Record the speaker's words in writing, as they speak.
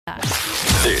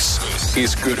This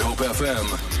is Good Hope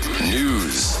FM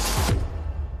News.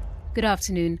 Good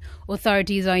afternoon.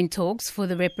 Authorities are in talks for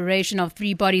the reparation of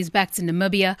 3 bodies back to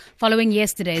Namibia following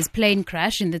yesterday's plane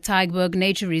crash in the Tygerberg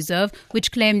Nature Reserve,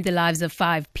 which claimed the lives of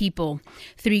 5 people.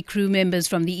 3 crew members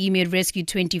from the EMED Rescue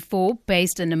 24,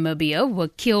 based in Namibia, were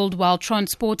killed while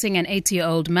transporting an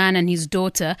 80-year-old man and his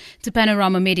daughter to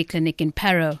Panorama Mediclinic in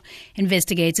Parow.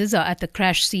 Investigators are at the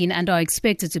crash scene and are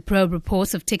expected to probe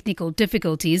reports of technical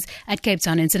difficulties at Cape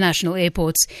Town International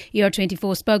Airport.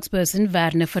 ER24 spokesperson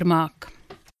Werner Vermaak.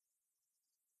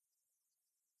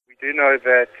 We do know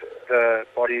that the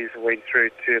bodies went through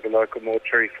to the local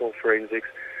mortuary for forensics.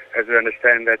 As we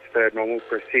understand, that's the normal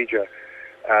procedure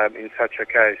in such a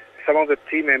case. Some of the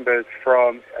team members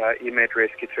from EMED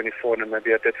Rescue 24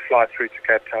 Namibia did fly through to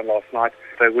Cape Town last night.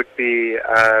 They would be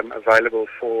available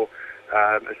for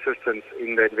assistance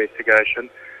in the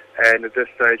investigation. And at this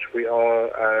stage, we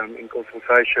are in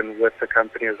consultation with the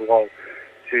company as well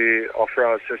to offer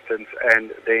our assistance and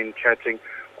then chatting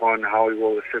on how we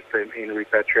will assist them in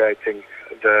repatriating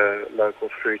the local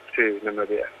fruit to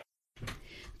Namibia.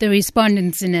 The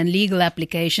respondents in a legal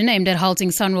application aimed at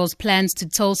halting Sunwell's plans to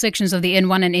toll sections of the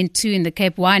N1 and N2 in the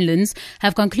Cape Winelands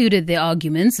have concluded their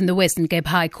arguments in the Western Cape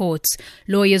High Court.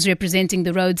 Lawyers representing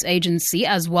the roads agency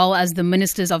as well as the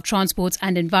Ministers of Transport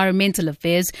and Environmental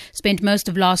Affairs spent most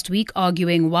of last week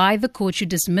arguing why the court should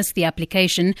dismiss the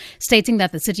application, stating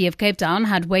that the City of Cape Town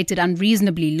had waited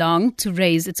unreasonably long to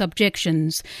raise its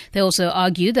objections. They also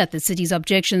argued that the city's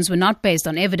objections were not based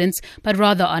on evidence but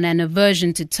rather on an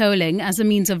aversion to tolling as a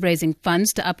means of raising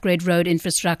funds to upgrade road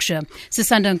infrastructure.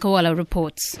 Sisanda Nkawala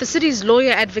reports. The city's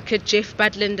lawyer advocate Jeff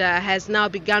Budlinder has now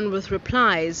begun with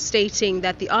replies stating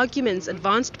that the arguments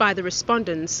advanced by the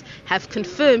respondents have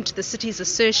confirmed the city's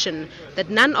assertion that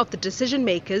none of the decision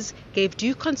makers gave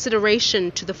due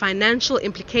consideration to the financial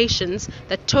implications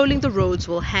that tolling the roads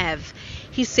will have.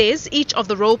 He says each of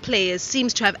the role players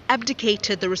seems to have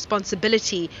abdicated the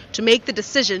responsibility to make the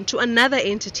decision to another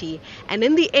entity, and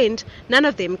in the end, none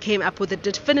of them came up with a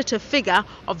definitive figure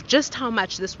of just how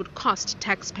much this would cost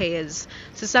taxpayers.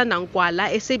 Sisanda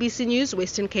Nkwala, SABC News,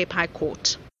 Western Cape High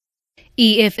Court.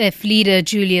 EFF leader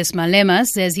Julius Malema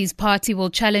says his party will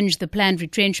challenge the planned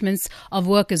retrenchments of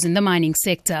workers in the mining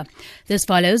sector. This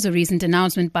follows a recent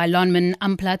announcement by Lonmin,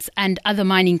 Amplats and other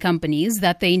mining companies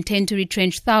that they intend to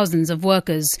retrench thousands of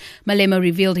workers. Malema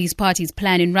revealed his party's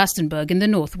plan in Rustenburg in the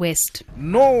northwest.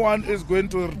 No one is going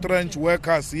to retrench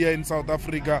workers here in South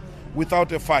Africa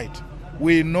without a fight.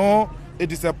 We know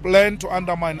it is a plan to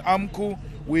undermine AMCU.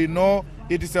 We know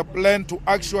it is a plan to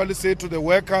actually say to the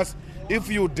workers, if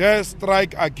you dare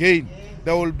strike again,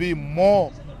 there will be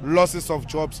more losses of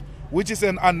jobs, which is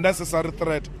an unnecessary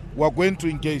threat. We are going to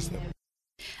engage them.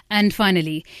 And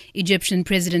finally, Egyptian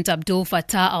President Abdel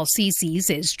Fattah al-Sisi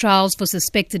says trials for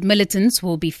suspected militants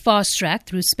will be fast-tracked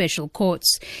through special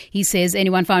courts. He says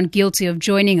anyone found guilty of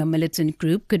joining a militant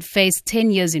group could face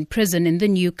 10 years in prison in the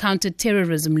new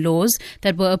counter-terrorism laws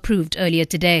that were approved earlier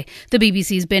today. The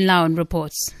BBC's Ben Lowen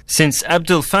reports. Since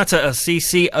Abdel Fattah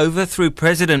al-Sisi overthrew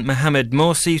President Mohamed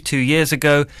Morsi 2 years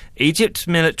ago, Egypt's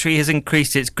military has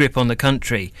increased its grip on the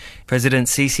country. President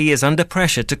Sisi is under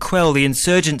pressure to quell the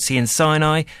insurgency in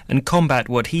Sinai and combat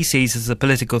what he sees as a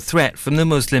political threat from the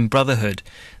Muslim Brotherhood.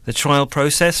 The trial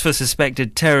process for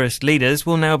suspected terrorist leaders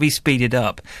will now be speeded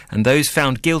up, and those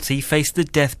found guilty face the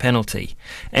death penalty.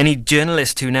 Any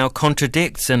journalist who now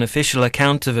contradicts an official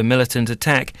account of a militant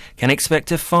attack can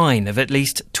expect a fine of at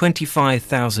least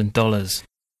 $25,000.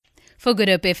 For Good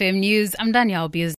Hope FM News, I'm Danielle Beers.